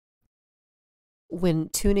when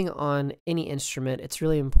tuning on any instrument, it's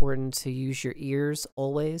really important to use your ears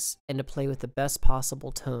always and to play with the best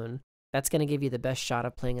possible tone. That's going to give you the best shot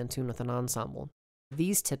of playing in tune with an ensemble.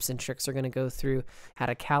 These tips and tricks are going to go through how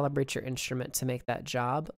to calibrate your instrument to make that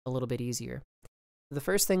job a little bit easier. The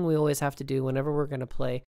first thing we always have to do whenever we're going to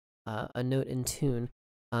play a note in tune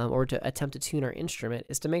or to attempt to tune our instrument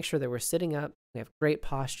is to make sure that we're sitting up, we have great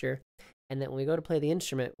posture, and that when we go to play the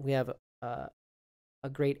instrument, we have a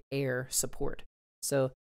great air support.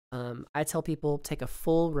 So I tell people take a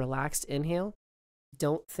full relaxed inhale.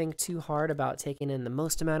 Don't think too hard about taking in the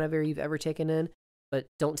most amount of air you've ever taken in, but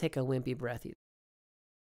don't take a wimpy breath either.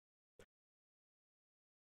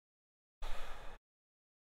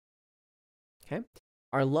 Okay.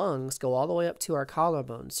 Our lungs go all the way up to our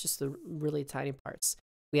collarbones, just the really tiny parts.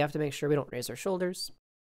 We have to make sure we don't raise our shoulders,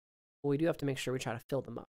 but we do have to make sure we try to fill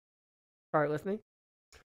them up. All right, with me?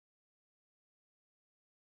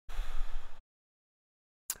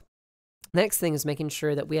 Next thing is making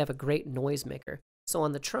sure that we have a great noisemaker. So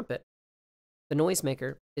on the trumpet, the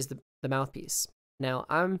noisemaker is the mouthpiece. Now,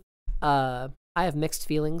 I have mixed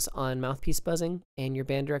feelings on mouthpiece buzzing, and your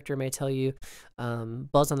band director may tell you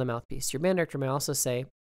buzz on the mouthpiece. Your band director may also say,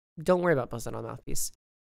 don't worry about buzzing on the mouthpiece.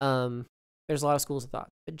 There's a lot of schools of thought,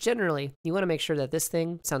 but generally, you want to make sure that this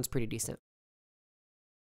thing sounds pretty decent.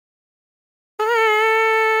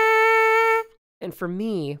 And for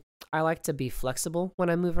me, I like to be flexible when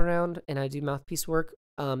I move around and I do mouthpiece work.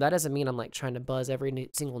 That doesn't mean I'm like trying to buzz every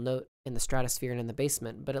single note in the stratosphere and in the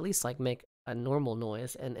basement, but at least like make a normal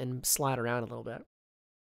noise and slide around a little bit.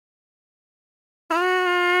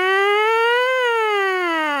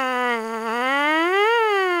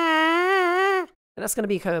 And that's going to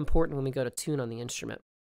be kind of important when we go to tune on the instrument.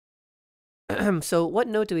 So what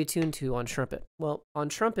note do we tune to on trumpet? Well, on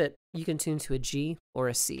trumpet, you can tune to a G or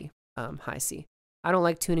a C, high C. I don't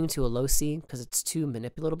like tuning to a low C because it's too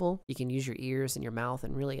manipulatable. You can use your ears and your mouth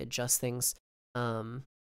and really adjust things in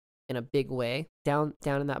a big way down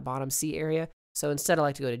in that bottom C area. So instead, I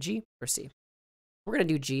like to go to G or C. We're going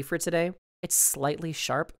to do G for today. It's slightly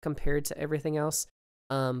sharp compared to everything else,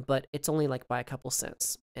 but it's only like by a couple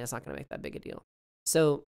cents, and it's not going to make that big a deal.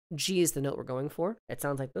 So G is the note we're going for. It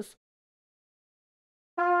sounds like this.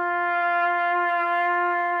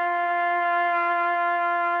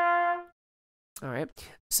 All right.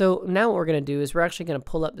 So now what we're going to do is we're actually going to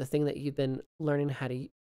pull up the thing that you've been wanting to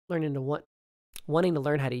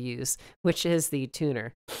learn how to use, which is the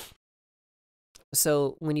tuner.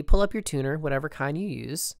 So when you pull up your tuner, whatever kind you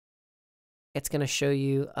use, it's going to show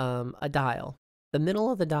you a dial. The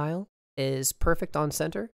middle of the dial is perfect on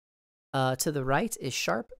center. To the right is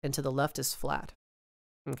sharp, and to the left is flat.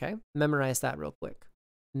 Okay, memorize that real quick.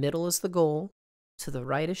 Middle is the goal. To the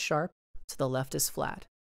right is sharp. To the left is flat.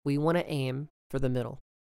 We want to aim for the middle.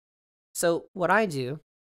 So what I do,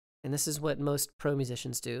 and this is what most pro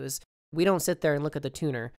musicians do, is we don't sit there and look at the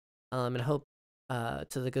tuner and hope to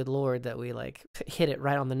the good Lord that we like hit it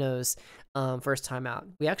right on the nose first time out.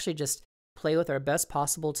 We actually just play with our best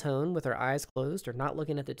possible tone with our eyes closed or not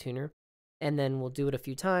looking at the tuner, and then we'll do it a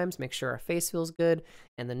few times, make sure our face feels good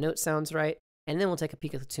and the note sounds right, and then we'll take a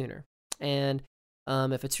peek at the tuner. And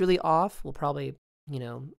if it's really off, we'll probably,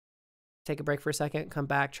 take a break for a second, come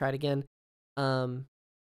back, try it again. So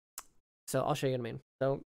I'll show you what I mean.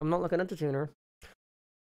 So I'm not looking at the tuner.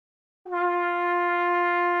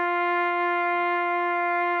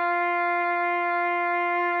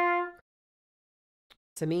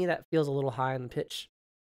 To me, that feels a little high in the pitch.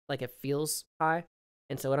 Like it feels high.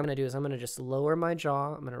 And so what I'm going to do is I'm going to just lower my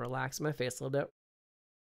jaw. I'm going to relax my face a little bit.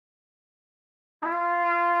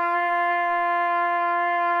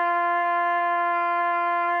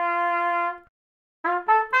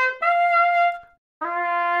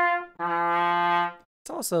 It's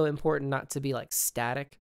also important not to be like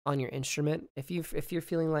static on your instrument. If you're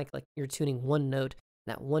feeling like you're tuning one note,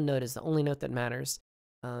 and that one note is the only note that matters,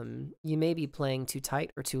 you may be playing too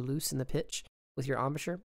tight or too loose in the pitch with your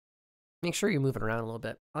embouchure. Make sure you're moving around a little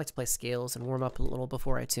bit. I like to play scales and warm up a little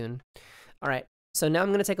before I tune. All right, so now I'm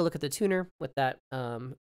going to take a look at the tuner with that,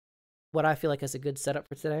 what I feel like is a good setup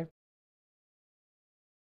for today.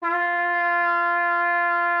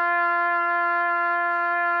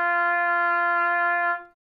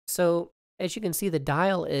 So as you can see, the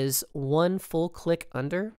dial is one full click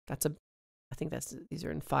under. I think these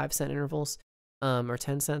are in 5-cent intervals, or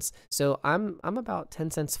 10 cents. So I'm about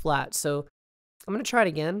 10 cents flat. So I'm going to try it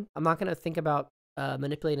again. I'm not going to think about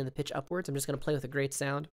manipulating the pitch upwards. I'm just going to play with a great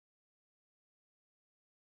sound.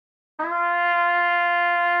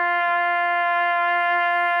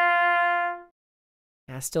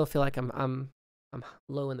 I still feel like I'm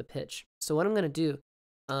low in the pitch. So what I'm going to do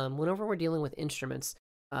whenever we're dealing with instruments,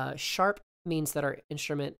 sharp means that our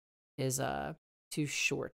instrument is too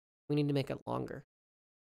short. We need to make it longer.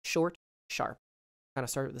 Short, sharp. Kind of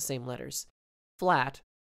start with the same letters. Flat,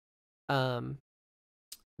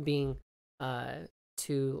 being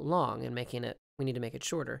too long and we need to make it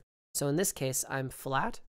shorter. So in this case, I'm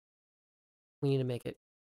flat. We need to make it,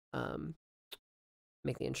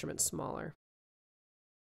 make the instrument smaller.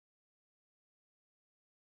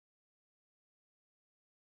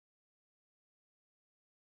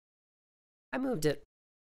 I moved it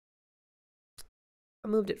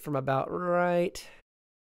from about right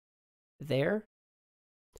there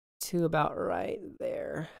to about right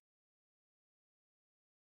there.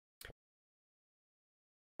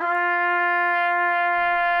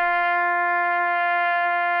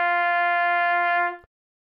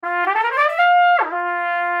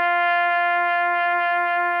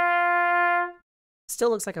 Still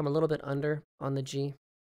looks like I'm a little bit under on the G.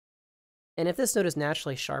 And if this note is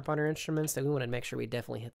naturally sharp on our instruments, then we want to make sure we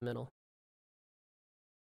definitely hit the middle.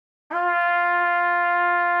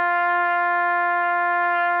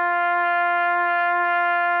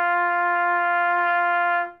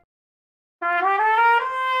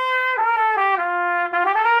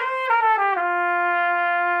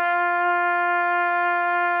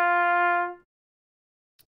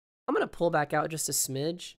 I'm going to pull back out just a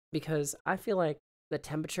smidge because I feel like the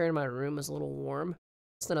temperature in my room is a little warm.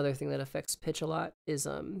 It's another thing that affects pitch a lot is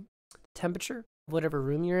temperature of whatever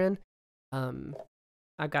room you're in.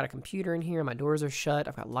 I've got a computer in here, my doors are shut,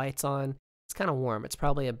 I've got lights on. It's kind of warm. It's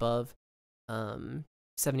probably above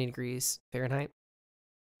 70 degrees Fahrenheit.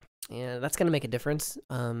 And that's going to make a difference.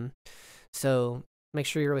 So make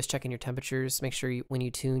sure you're always checking your temperatures. Make sure when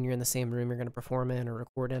you tune, you're in the same room you're going to perform in or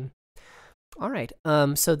record in. All right.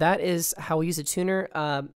 So that is how we use a tuner.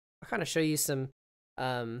 I'll kind of show you some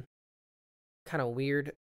kind of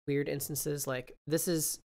weird instances. Like this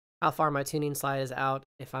is how far my tuning slide is out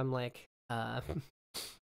if I'm like on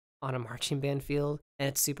a marching band field and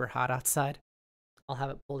it's super hot outside. I'll have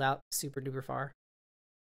it pulled out super duper far.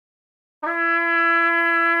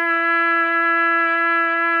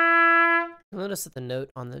 Notice that the note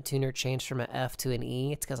on the tuner changed from an F to an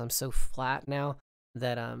E. It's because I'm so flat now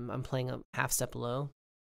that I'm playing a half step low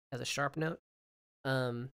as a sharp note.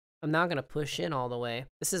 I'm now going to push in all the way.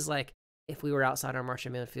 This is like if we were outside our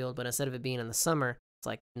marching band field, but instead of it being in the summer, it's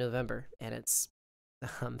like November and it's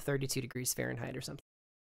 32 degrees Fahrenheit or something.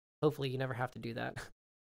 Hopefully you never have to do that,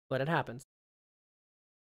 but it happens.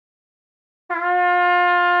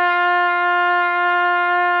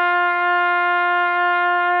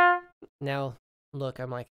 Now, look,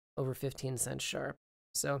 I'm like over 15 cents sharp.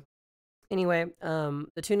 So anyway,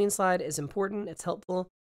 the tuning slide is important. It's helpful,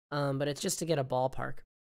 but it's just to get a ballpark.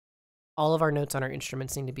 All of our notes on our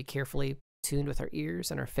instruments need to be carefully tuned with our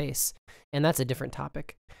ears and our face, and that's a different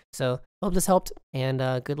topic. So hope this helped,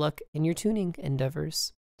 and good luck in your tuning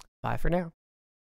endeavors. Bye for now.